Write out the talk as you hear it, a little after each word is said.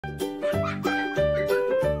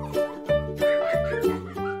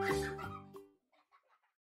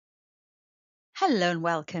Hello and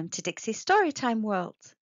welcome to Dixie's Storytime World.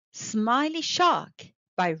 Smiley Shark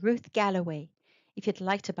by Ruth Galloway. If you'd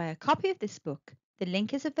like to buy a copy of this book, the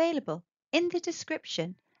link is available in the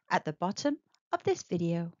description at the bottom of this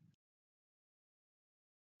video.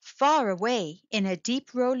 Far away in a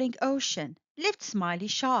deep rolling ocean lived Smiley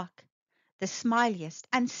Shark, the smiliest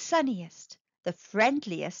and sunniest, the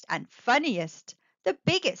friendliest and funniest, the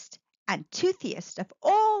biggest and toothiest of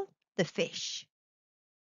all the fish.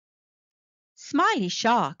 Smiley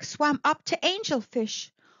Shark swam up to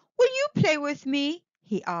Angelfish. "Will you play with me?"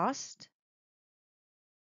 he asked.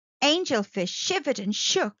 Angelfish shivered and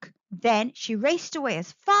shook. Then she raced away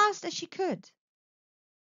as fast as she could.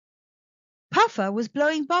 Puffer was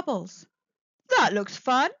blowing bubbles. "That looks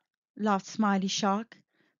fun," laughed Smiley Shark.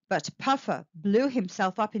 But Puffer blew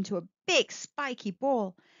himself up into a big spiky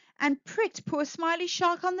ball and pricked poor Smiley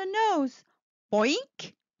Shark on the nose.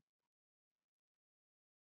 Boink!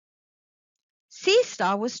 Sea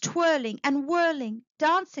Star was twirling and whirling,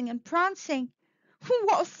 dancing and prancing.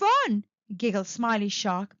 "What fun!" giggled Smiley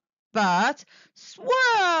Shark. But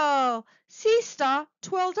swirl! Sea Star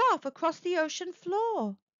twirled off across the ocean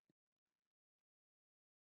floor.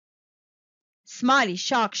 Smiley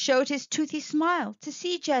Shark showed his toothy smile to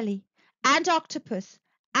Sea Jelly and Octopus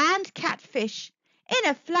and Catfish. In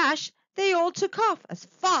a flash, they all took off as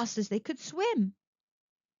fast as they could swim.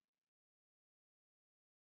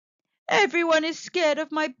 "Everyone is scared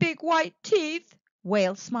of my big white teeth,"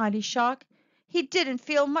 wailed Smiley Shark. He didn't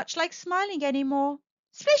feel much like smiling anymore.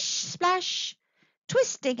 Splish, splash!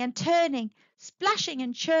 Twisting and turning, splashing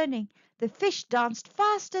and churning, the fish danced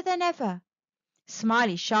faster than ever.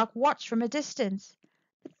 Smiley Shark watched from a distance.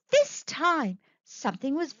 But this time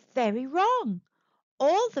something was very wrong.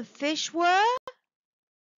 All the fish were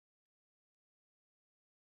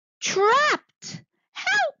trapped.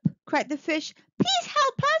 "Help!" cried the fish. "Please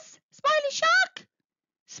help us, Smiley Shark!"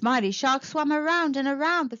 Smiley Shark swam around and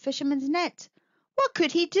around the fisherman's net. What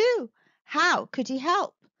could he do? How could he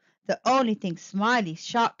help? The only thing Smiley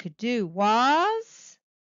Shark could do was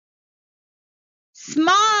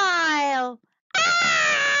smile.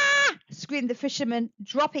 "Ah!" screamed the fisherman,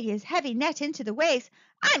 dropping his heavy net into the waves.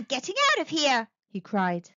 "I'm getting out of here!" he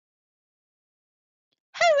cried.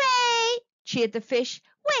 "Hooray!" cheered the fish.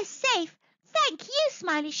 "We're safe. Thank you,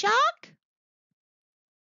 Smiley Shark."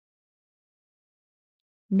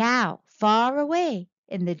 Now, far away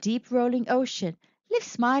in the deep rolling ocean live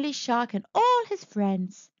Smiley Shark and all his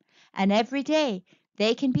friends, and every day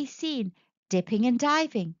they can be seen dipping and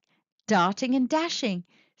diving, darting and dashing,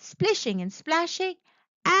 splishing and splashing,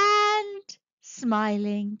 and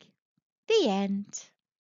smiling. The end.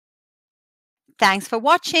 Thanks for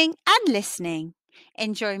watching and listening.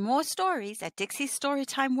 Enjoy more stories at Dixie's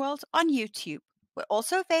Storytime World on YouTube. We're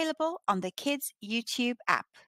also available on the Kids YouTube app.